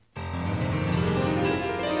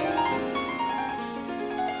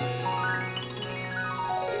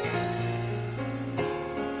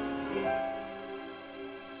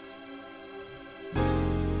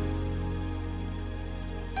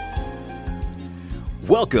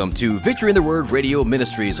Welcome to Victory in the Word Radio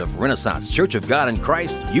Ministries of Renaissance Church of God in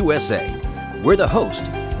Christ, USA. We're the host.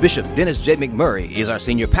 Bishop Dennis J. McMurray is our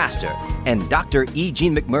senior pastor, and Dr. E.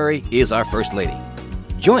 Jean McMurray is our first lady.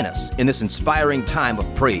 Join us in this inspiring time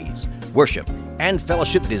of praise, worship, and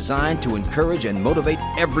fellowship designed to encourage and motivate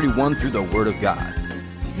everyone through the Word of God.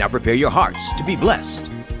 Now prepare your hearts to be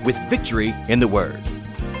blessed with Victory in the Word.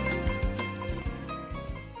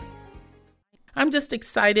 I'm just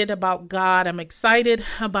excited about God. I'm excited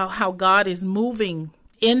about how God is moving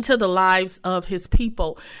into the lives of his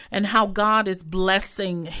people and how God is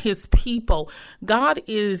blessing his people. God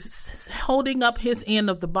is holding up his end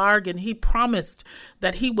of the bargain. He promised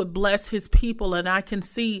that he would bless his people, and I can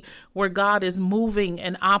see where God is moving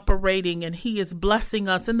and operating, and he is blessing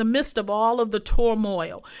us in the midst of all of the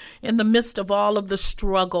turmoil, in the midst of all of the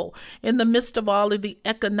struggle, in the midst of all of the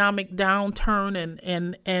economic downturn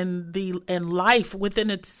and life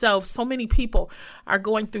within itself. So many people are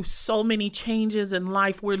going through so many changes in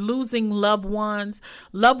life. We're losing loved ones.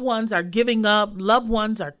 Loved ones are giving up. Loved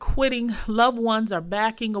ones are quitting. Loved ones are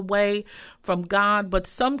backing away from God. But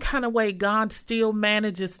some kind of way, God still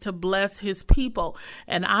manages to bless his people.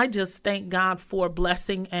 And I just thank God for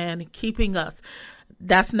blessing and keeping us.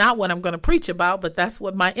 That's not what I'm going to preach about, but that's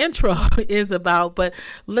what my intro is about. But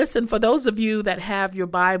listen, for those of you that have your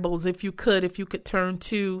Bibles, if you could turn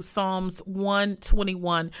to Psalms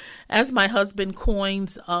 121. As my husband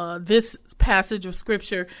coins this passage of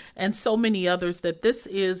scripture and so many others, that this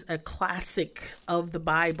is a classic of the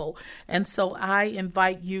Bible. And so I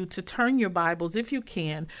invite you to turn your Bibles, if you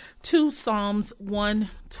can, to Psalms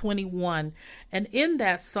 121. And in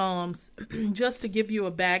that Psalms, just to give you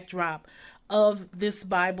a backdrop of this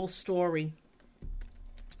Bible story,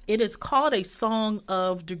 it is called a song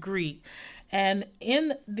of degree. And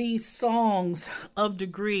in these songs of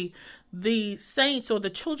degree, the saints or the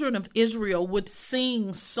children of Israel would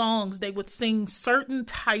sing songs. They would sing certain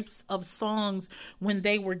types of songs when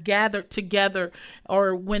they were gathered together,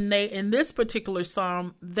 or when they, in this particular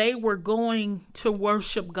psalm, they were going to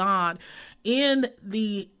worship God. In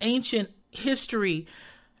the ancient history,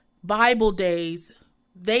 Bible days,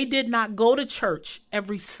 they did not go to church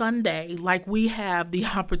every Sunday like we have the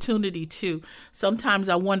opportunity to. Sometimes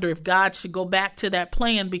I wonder if God should go back to that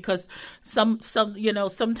plan, because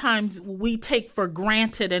sometimes we take for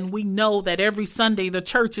granted and we know that every Sunday the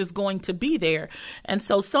church is going to be there. And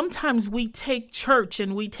so sometimes we take church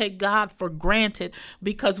and we take God for granted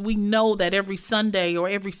because we know that every Sunday or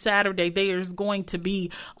every Saturday there's going to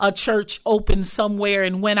be a church open somewhere,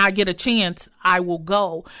 and when I get a chance, I will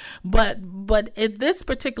go. But at this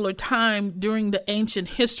particular time during the ancient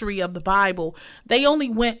history of the Bible, they only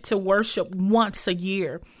went to worship once a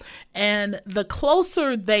year. And the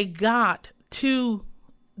closer they got to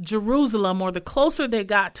Jerusalem, or the closer they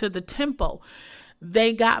got to the temple,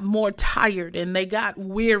 they got more tired and they got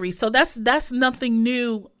weary. So that's nothing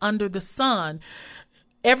new under the sun.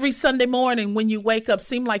 Every Sunday morning when you wake up,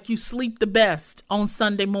 seem like you sleep the best on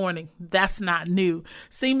Sunday morning. That's not new.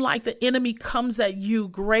 Seem like the enemy comes at you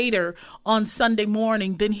greater on Sunday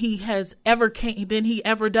morning than he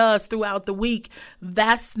ever does throughout the week.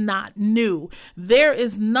 That's not new. There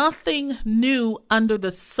is nothing new under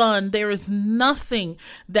the sun. There is nothing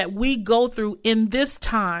that we go through in this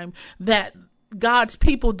time that God's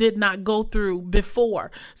people did not go through before.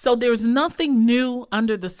 So there's nothing new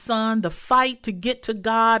under the sun. The fight to get to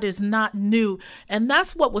God is not new. And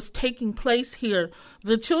that's what was taking place here.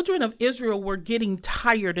 The children of Israel were getting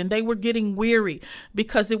tired and they were getting weary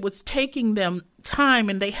because it was taking them time,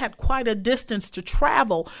 and they had quite a distance to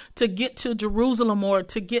travel to get to Jerusalem or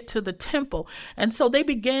to get to the temple. And so they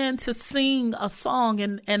began to sing a song,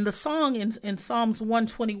 and the song in Psalms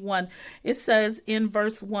 121, it says in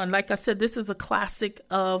verse 1, like I said, this is a classic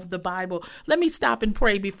of the Bible. Let me stop and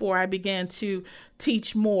pray before I begin to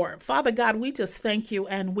teach more. Father God, we just thank you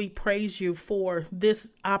and we praise you for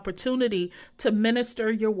this opportunity to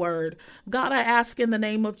minister your word. God, I ask in the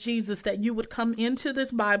name of Jesus that you would come into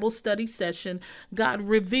this Bible study session. God,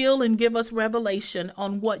 reveal and give us revelation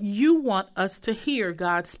on what you want us to hear.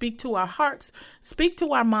 God, speak to our hearts, speak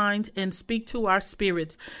to our minds, and speak to our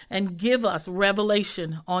spirits, and give us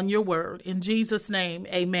revelation on your word. In Jesus' name,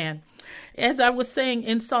 amen. As I was saying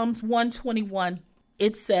in Psalms 121,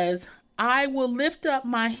 it says, I will lift up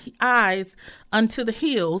my eyes unto the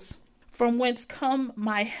hills, from whence come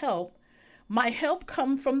my help. My help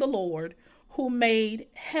come from the Lord, who made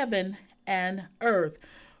heaven and earth.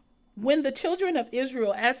 When the children of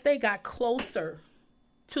Israel, as they got closer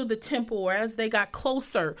to the temple, or as they got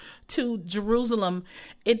closer to Jerusalem,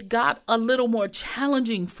 it got a little more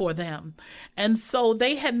challenging for them. And so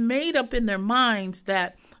they had made up in their minds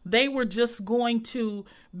that they were just going to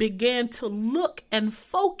begin to look and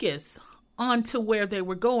focus onto where they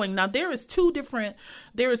were going. Now, there is two different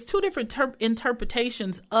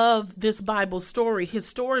interpretations of this Bible story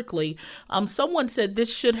historically. Someone said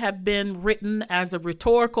this should have been written as a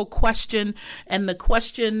rhetorical question, and the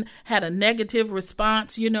question had a negative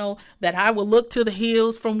response, that I will look to the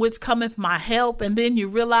hills from which cometh my help. And then you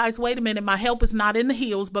realize, wait a minute, my help is not in the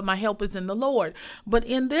hills, but my help is in the Lord. But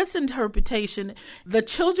in this interpretation, the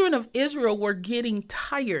children of Israel were getting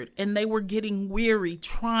tired and they were getting weary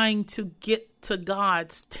trying to get to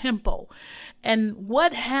God's temple. And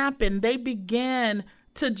what happened? They began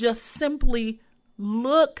to just simply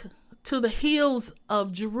look to the hills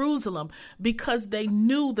of Jerusalem because they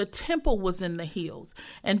knew the temple was in the hills,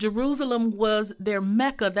 and Jerusalem was their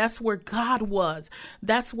Mecca. That's where God was.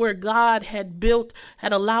 That's where God had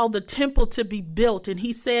allowed the temple to be built. And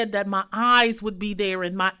he said that my eyes would be there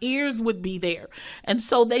and my ears would be there. And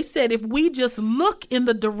so they said, if we just look in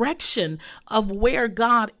the direction of where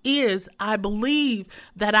God is, I believe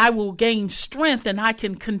that I will gain strength and I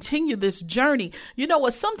can continue this journey. You know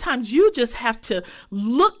what? Sometimes you just have to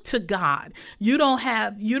look to God. You don't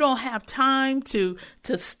have time to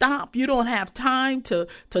stop. You don't have time to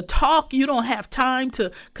talk. You don't have time to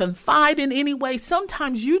confide in any way.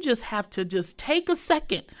 Sometimes you just have to just take a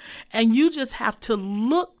second and you just have to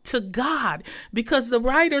look to God, because the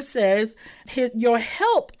writer says your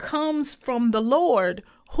help comes from the Lord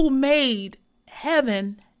who made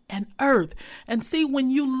heaven and earth. And see, when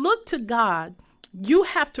you look to God, you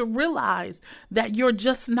have to realize that you're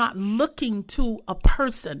just not looking to a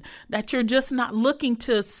person, that you're just not looking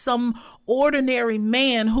to some ordinary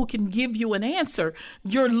man who can give you an answer.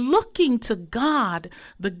 You're looking to God,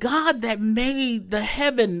 the God that made the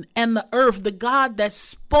heaven and the earth, the God that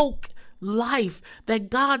spoke life,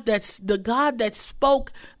 that's the God that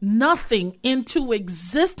spoke nothing into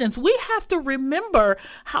existence. We have to remember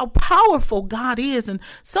how powerful God is. And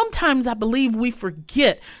sometimes I believe we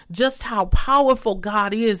forget just how powerful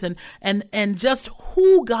God is and just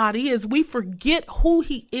who God is. We forget who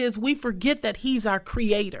he is. We forget that he's our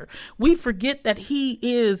creator. We forget that he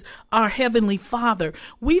is our heavenly Father.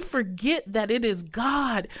 We forget that it is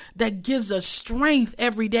God that gives us strength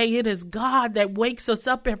every day. It is God that wakes us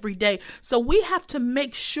up every day. So we have to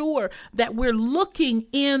make sure that we're looking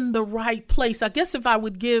in the right place. I guess if I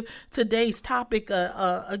would give today's topic,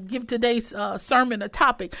 sermon a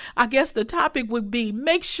topic, I guess the topic would be,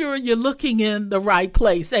 make sure you're looking in the right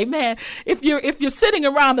place. Amen. If you're sitting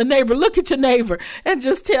around the neighbor, look at your neighbor and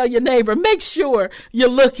just tell your neighbor, make sure you're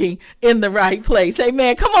looking in the right place.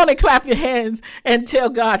 Amen. Come on and clap your hands and tell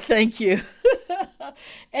God, thank you.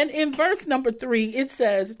 And in verse number 3, it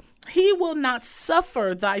says, he will not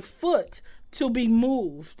suffer thy foot to be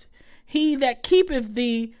moved. He that keepeth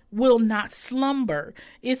thee will not slumber.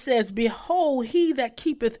 It says, behold, he that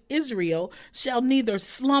keepeth Israel shall neither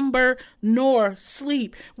slumber nor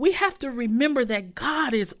sleep. We have to remember that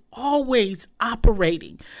God is always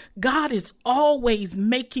operating. God is always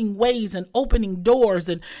making ways and opening doors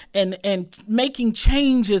and making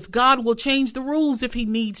changes. God will change the rules if he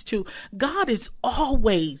needs to. God is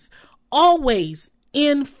always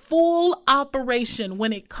in full operation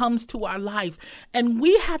when it comes to our life. And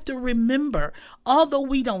we have to remember, although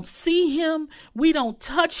we don't see him, we don't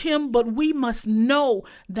touch him, but we must know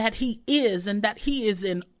that he is, and that he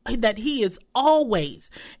is always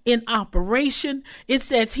in operation. It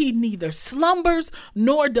says he neither slumbers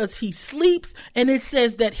nor does he sleeps. And it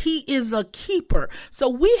says that he is a keeper. So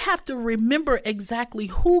we have to remember exactly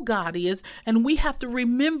who God is. And we have to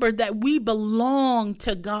remember that we belong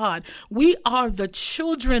to God. We are the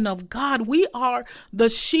children of God. We are the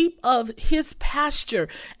sheep of his pasture.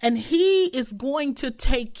 And he is going to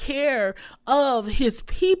take care of his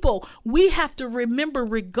people. We have to remember,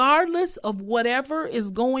 regardless of whatever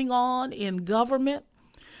is going on in government,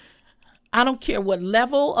 I don't care what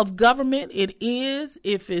level of government it is,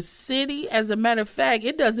 if it's city. As a matter of fact,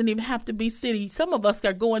 it doesn't even have to be city. Some of us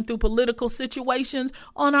are going through political situations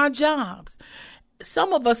on our jobs.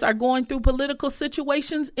 Some of us are going through political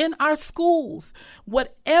situations in our schools.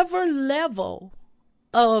 Whatever level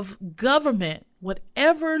of government,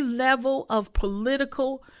 whatever level of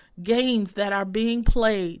political games that are being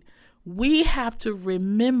played, we have to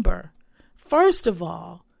remember, first of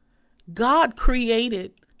all, God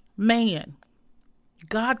created man.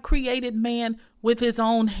 God created man with his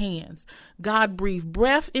own hands. God breathed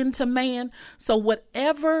breath into man. So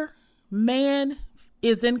whatever man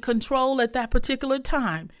is in control at that particular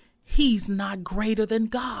time, he's not greater than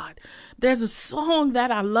God. There's a song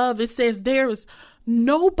that I love. It says, there is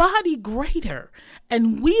nobody greater.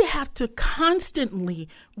 And we have to constantly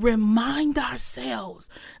remind ourselves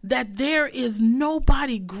that there is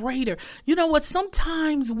nobody greater. You know what?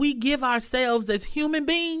 Sometimes we give ourselves, as human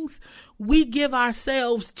beings, we give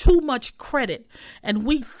ourselves too much credit, and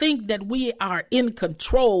we think that we are in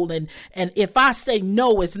control. And if I say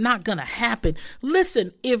no, it's not going to happen.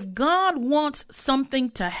 Listen, if God wants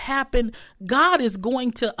something to happen, God is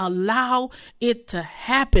going to allow it to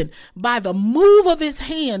happen. By the move of his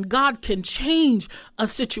hand, God can change a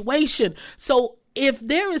situation. So if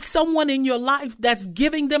there is someone in your life that's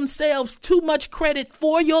giving themselves too much credit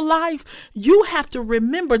for your life, you have to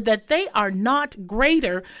remember that they are not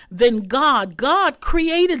greater than God. God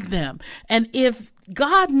created them. And if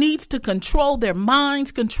God needs to control their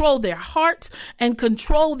minds, control their hearts, and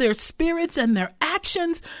control their spirits and their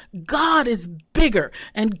actions, God is bigger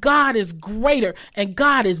and God is greater and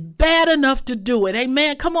God is bad enough to do it.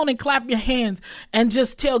 Amen. Come on and clap your hands and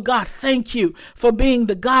just tell God, thank you for being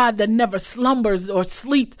the God that never slumbers or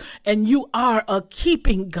sleeps, and you are a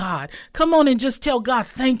keeping God. Come on and just tell God,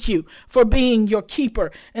 thank you for being your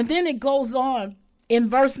keeper. And then it goes on in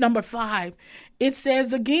verse number 5. It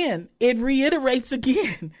says again, it reiterates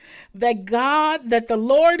again that the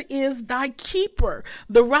Lord is thy keeper.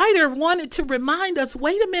 The writer wanted to remind us,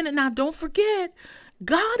 wait a minute now, don't forget,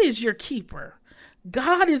 God is your keeper.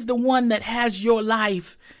 God is the one that has your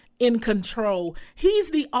life in control. He's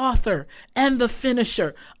the author and the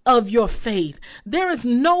finisher of your faith. There is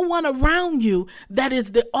no one around you that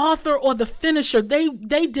is the author or the finisher. They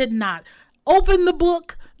did not open the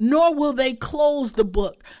book, nor will they close the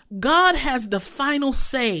book. God has the final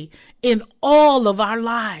say in all of our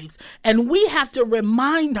lives. And we have to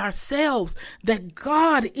remind ourselves that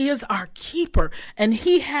God is our keeper and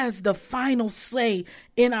he has the final say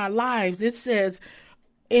in our lives. It says,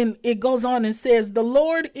 and it goes on and says, the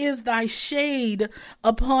Lord is thy shade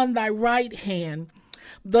upon thy right hand.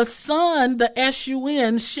 The sun, the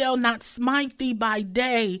sun, shall not smite thee by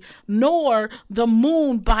day, nor the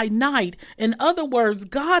moon by night. In other words,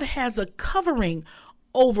 God has a covering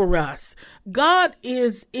over us. God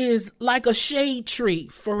is like a shade tree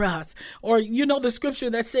for us. Or, you know, the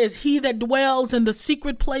scripture that says, he that dwells in the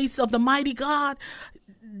secret place of the mighty God.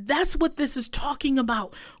 That's what this is talking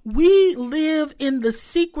about. We live in the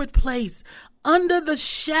secret place, under the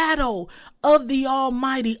shadow of the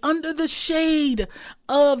Almighty, under the shade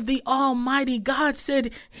of the Almighty. God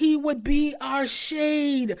said he would be our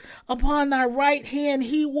shade upon our right hand.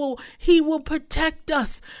 He will protect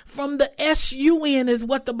us from the sun, is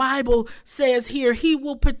what the Bible says here. He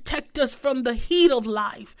will protect us from the heat of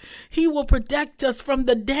life. He will protect us from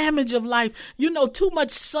the damage of life. You know, too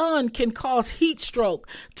much sun can cause heat stroke.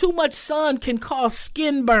 Too much sun can cause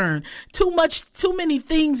skin burn. Too many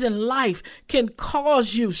things in life can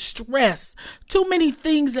cause you stress. Too many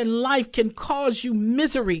things in life can cause you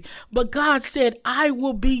misery. But God said, I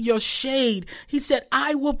will be your shade. He said,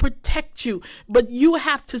 I will protect you. But you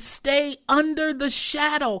have to stay under the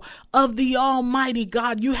shadow of the Almighty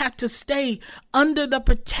God. You have to stay under the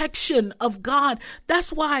protection of God.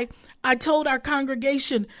 That's why I told our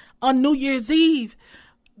congregation on New Year's Eve,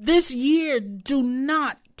 this year, do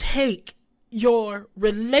not take your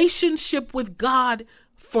relationship with God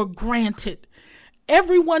for granted.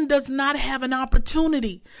 Everyone does not have an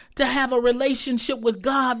opportunity to have a relationship with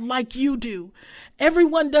God like you do.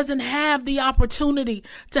 Everyone doesn't have the opportunity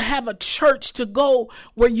to have a church to go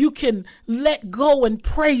where you can let go and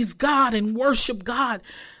praise God and worship God.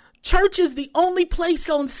 Church is the only place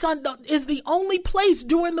on Sunday, is the only place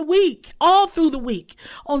during the week, all through the week.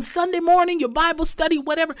 On Sunday morning, your Bible study,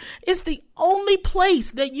 whatever, it's the only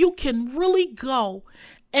place that you can really go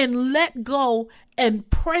and let go and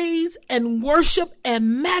praise and worship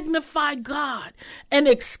and magnify God and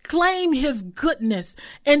exclaim his goodness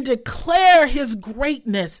and declare his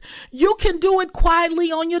greatness. You can do it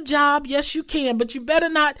quietly on your job. Yes, you can, but you better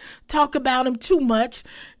not talk about him too much,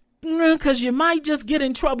 because you might just get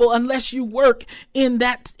in trouble unless you work in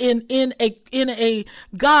a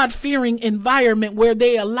God-fearing environment where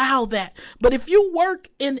they allow that. But if you work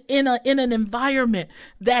in an environment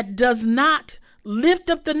that does not lift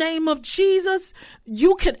up the name of Jesus,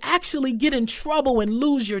 you could actually get in trouble and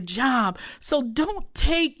lose your job. So don't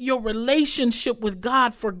take your relationship with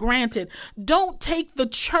God for granted. Don't take the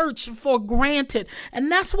church for granted.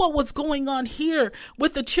 And that's what was going on here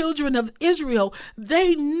with the children of Israel.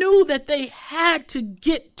 They knew that they had to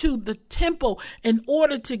get to the temple in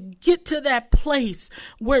order to get to that place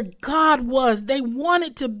where God was. They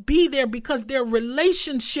wanted to be there because their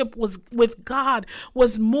relationship with God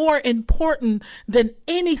was more important than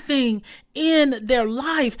anything in their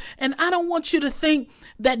life. And I don't want you to think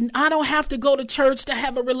that I don't have to go to church to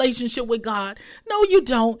have a relationship with God. No, you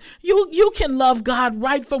don't. You can love God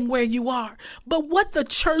right from where you are. But what the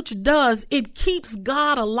church does, it keeps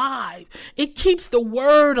God alive. It keeps the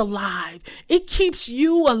word alive. It keeps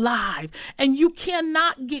you alive. And you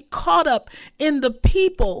cannot get caught up in the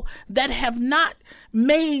people that have not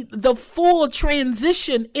made the full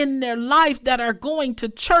transition in their life that are going to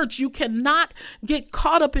church. You cannot get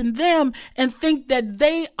caught up in them and think that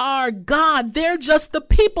they are God. They're just the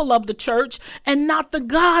people of the church and not the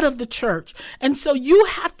God of the church. And so you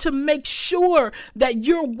have to make sure that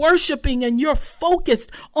you're worshiping and you're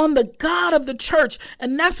focused on the God of the church.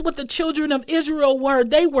 And that's what the children of Israel were.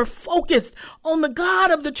 They were focused on the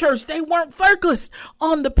God of the church. They weren't focused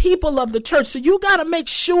on the people of the church. So you got to make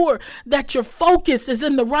sure that your focus is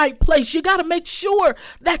in the right place. You got to make sure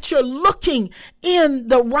that you're looking in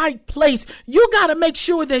the right place. You got to make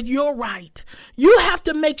sure that you're right. You have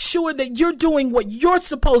to make sure that you're doing what you're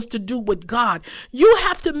supposed to do with God. You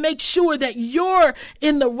have to make sure that you're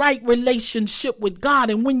in the right relationship with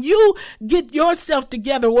God. And when you get yourself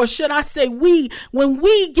together, or should I say when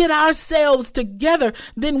we get ourselves together,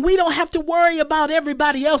 then we don't have to worry about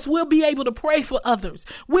everybody else. We'll be able to pray for others.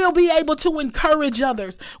 We'll be able to encourage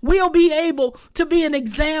others. We'll be able to be an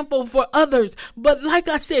example for others. But like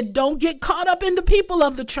I said, don't get caught up in the people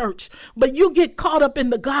of the church, but you get caught up in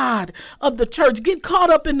the God of the church. Get caught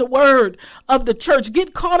up in the word of the church.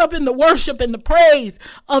 Get caught up in the worship and the praise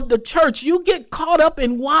of the church. You get caught up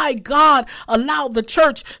in why God allowed the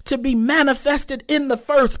church to be manifested in the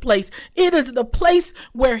first place. It is the place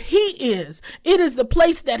where he is. It is the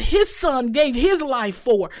place that his son gave his life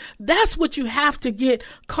for. That's what you have to get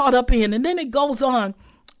caught up in. And then it goes on.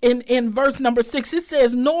 In verse number 6, it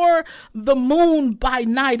says, nor the moon by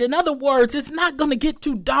night. In other words, it's not going to get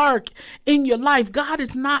too dark in your life. God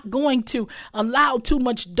is not going to allow too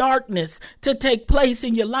much darkness to take place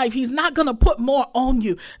in your life. He's not going to put more on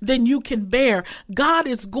you than you can bear. God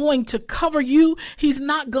is going to cover you. He's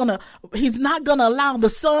not going to allow the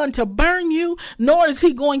sun to burn you, nor is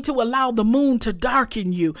he going to allow the moon to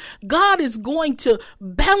darken you. God is going to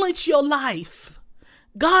balance your life.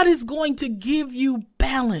 God is going to give you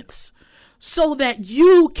balance so that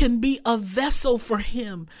you can be a vessel for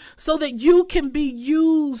him, so that you can be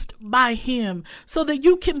used by him, so that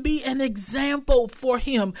you can be an example for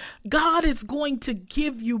him. God is going to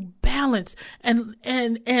give you balance. And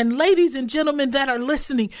ladies and gentlemen that are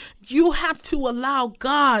listening, you have to allow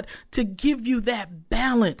God to give you that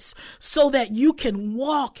balance so that you can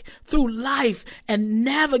walk through life and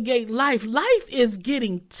navigate life. Life is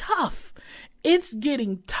getting tough. It's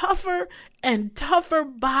getting tougher and tougher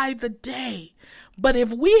by the day. But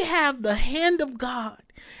if we have the hand of God,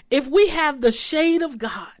 if we have the shade of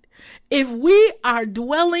God, if we are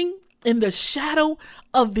dwelling in the shadow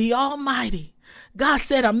of the Almighty, God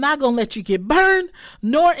said, I'm not going to let you get burned,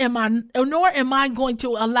 nor am I going to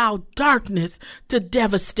allow darkness to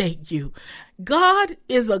devastate you. God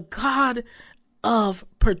is a God of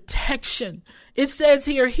protection. It says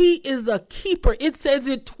here, he is a keeper. It says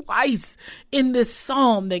it twice in this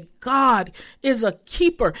psalm that God is a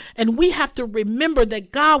keeper. And we have to remember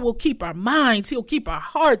that God will keep our minds. He'll keep our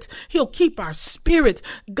hearts. He'll keep our spirits.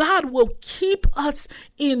 God will keep us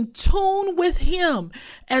in tune with him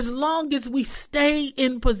as long as we stay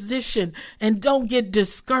in position and don't get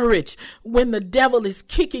discouraged when the devil is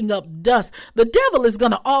kicking up dust. The devil is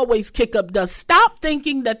going to always kick up dust. Stop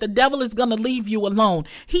thinking that the devil is going to leave you alone.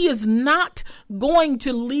 He is not going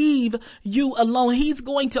to leave you alone. He's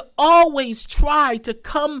going to always try to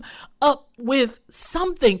come up with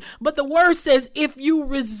something. But the word says if you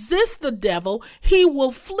resist the devil, he will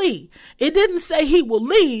flee. It didn't say he will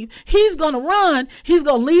leave. He's going to run. He's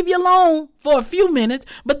going to leave you alone for a few minutes,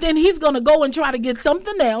 but then he's going to go and try to get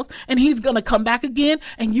something else, and he's going to come back again,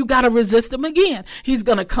 and you got to resist him again. He's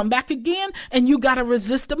going to come back again, and you got to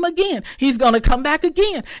resist him again. He's going to come back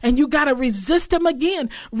again, and you got to resist him again.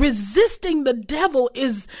 Resisting the devil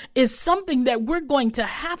is something that we're going to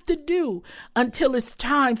have to do until it's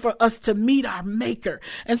time for us to meet our maker.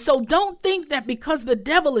 And so don't think that because the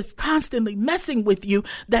devil is constantly messing with you,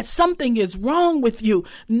 that something is wrong with you.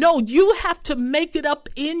 No, you have to make it up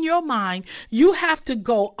in your mind. You have to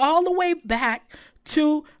go all the way back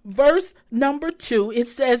to verse number 2. It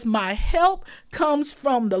says, my help comes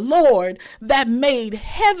from the Lord that made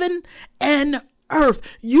heaven and earth,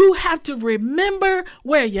 you have to remember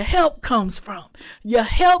where your help comes from. Your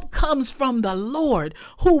help comes from the Lord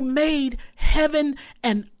who made heaven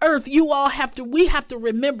and earth. We have to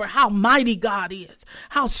remember how mighty God is,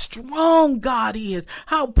 how strong God is,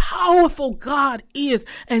 how powerful God is,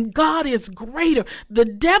 and God is greater. The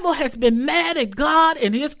devil has been mad at God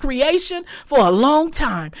and his creation for a long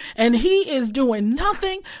time, and he is doing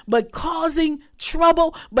nothing but causing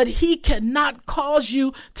trouble, but he cannot cause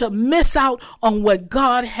you to miss out on what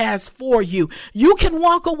God has for you. You can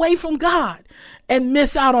walk away from God and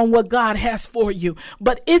miss out on what God has for you,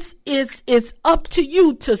 but it's up to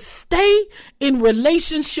you to stay in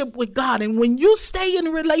relationship with God. And when you stay in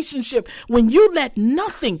relationship, when you let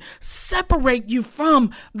nothing separate you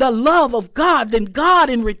from the love of God, then God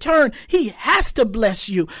in return, he has to bless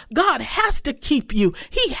you. God has to keep you.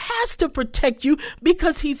 He has to protect you,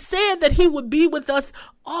 because he said that he would be with us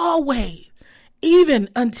always, even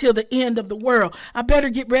until the end of the world. I better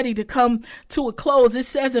get ready to come to a close. It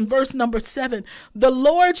says in verse number 7, the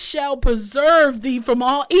Lord shall preserve thee from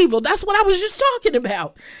all evil. That's what I was just talking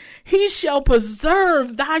about. He shall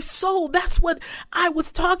preserve thy soul. That's what I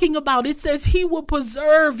was talking about. It says he will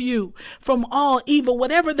preserve you from all evil.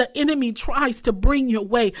 Whatever the enemy tries to bring your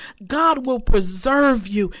way, God will preserve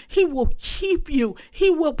you. He will keep you.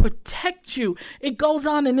 He will protect you. It goes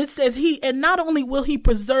on and it says and not only will he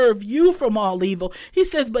preserve you from all evil, he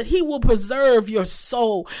says, but he will preserve your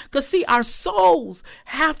soul. Because see, our souls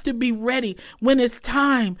have to be ready when it's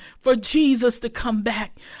time for Jesus to come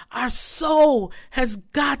back. Our soul has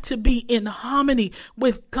got to be in harmony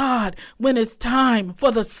with God when it's time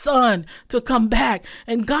for the Son to come back.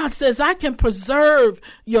 And God says, I can preserve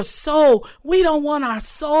your soul. We don't want our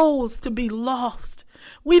souls to be lost.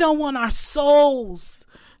 We don't want our souls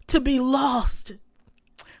to be lost.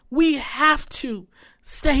 We have to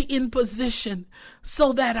stay in position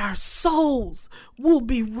so that our souls will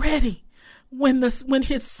be ready when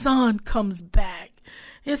his Son comes back.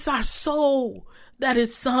 It's our soul that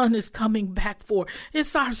his Son is coming back for.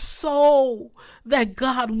 It's our soul that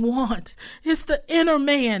God wants. It's the inner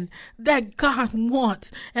man that God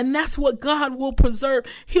wants. And that's what God will preserve.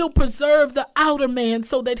 He'll preserve the outer man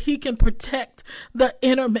so that he can protect the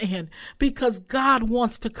inner man, because God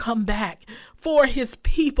wants to come back for his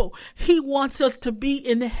people. He wants us to be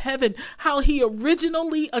in heaven how he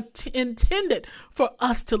originally intended for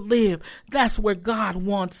us to live. That's where God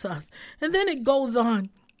wants us. And then it goes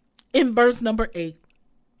on. In verse number 8,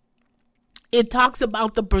 it talks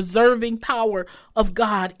about the preserving power of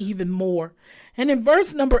God even more. And in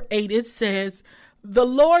verse number 8, it says, the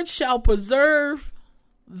Lord shall preserve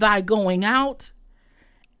thy going out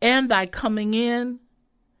and thy coming in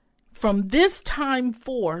from this time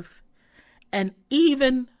forth and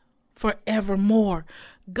even forevermore.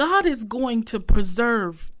 God is going to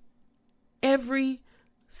preserve every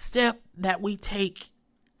step that we take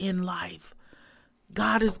in life.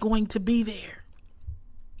 God is going to be there,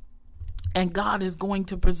 and God is going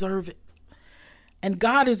to preserve it. And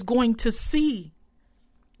God is going to see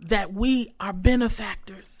that we are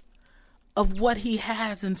benefactors of what he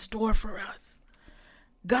has in store for us.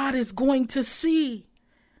 God is going to see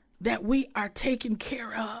that we are taken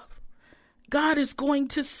care of. God is going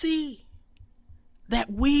to see that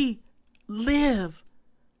we live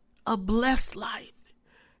a blessed life.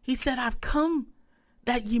 He said, I've come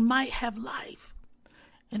that ye might have life.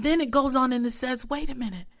 And then it goes on and it says, wait a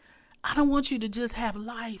minute, I don't want you to just have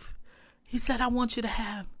life. He said, I want you to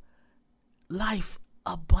have life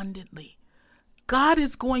abundantly. God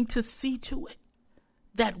is going to see to it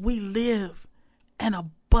that we live an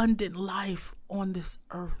abundant life on this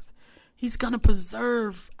earth. He's going to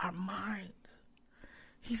preserve our minds.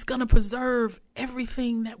 He's going to preserve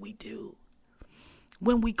everything that we do.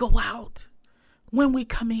 When we go out, when we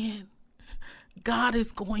come in, God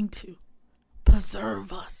is going to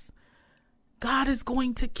preserve us. God is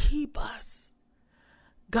going to keep us.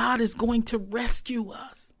 God is going to rescue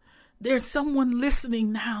us. There's someone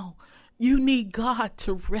listening now. You need God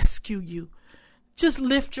to rescue you. Just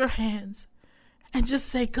lift your hands and just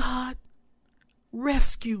say, God,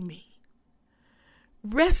 rescue me.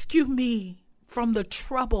 Rescue me from the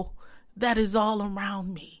trouble that is all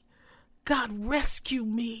around me. God, rescue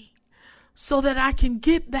me so that I can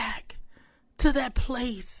get back to that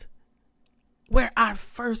place where I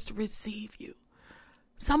first receive you.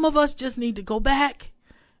 Some of us just need to go back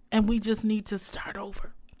and we just need to start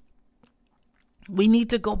over. We need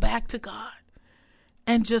to go back to God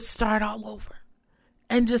and just start all over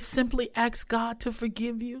and just simply ask God to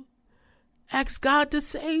forgive you. Ask God to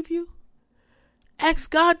save you. Ask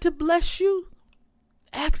God to bless you.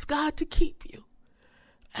 Ask God to keep you.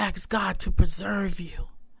 Ask God to preserve you.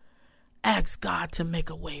 ask God to make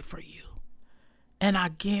a way for you. And I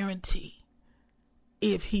guarantee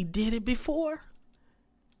if he did it before,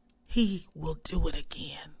 he will do it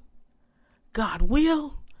again. God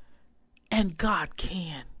will and God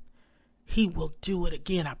can. He will do it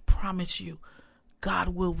again. I promise you,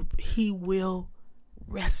 he will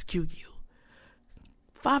rescue you.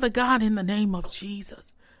 Father God, in the name of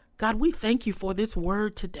Jesus, God, we thank you for this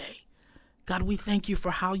word today. God, we thank you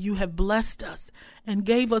for how you have blessed us and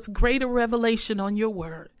gave us greater revelation on your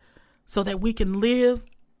word so that we can live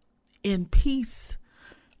in peace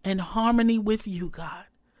and harmony with you, God.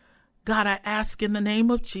 God, I ask in the name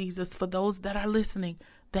of Jesus for those that are listening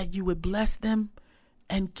that you would bless them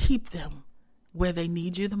and keep them where they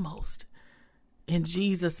need you the most. In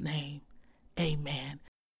Jesus' name, amen.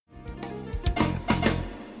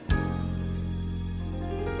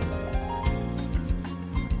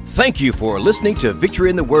 Thank you for listening to Victory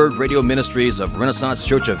in the Word Radio Ministries of Renaissance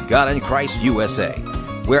Church of God in Christ, USA,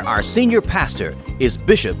 where our senior pastor is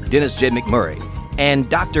Bishop Dennis J. McMurray and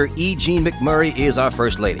Dr. E. Jean McMurray is our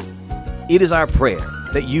First Lady. It is our prayer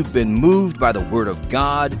that you've been moved by the Word of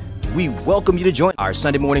God. We welcome you to join our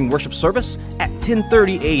Sunday morning worship service at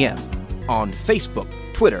 10:30 a.m. on Facebook,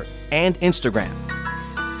 Twitter, and Instagram.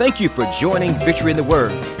 Thank you for joining Victory in the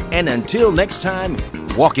Word, and until next time,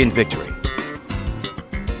 walk in victory.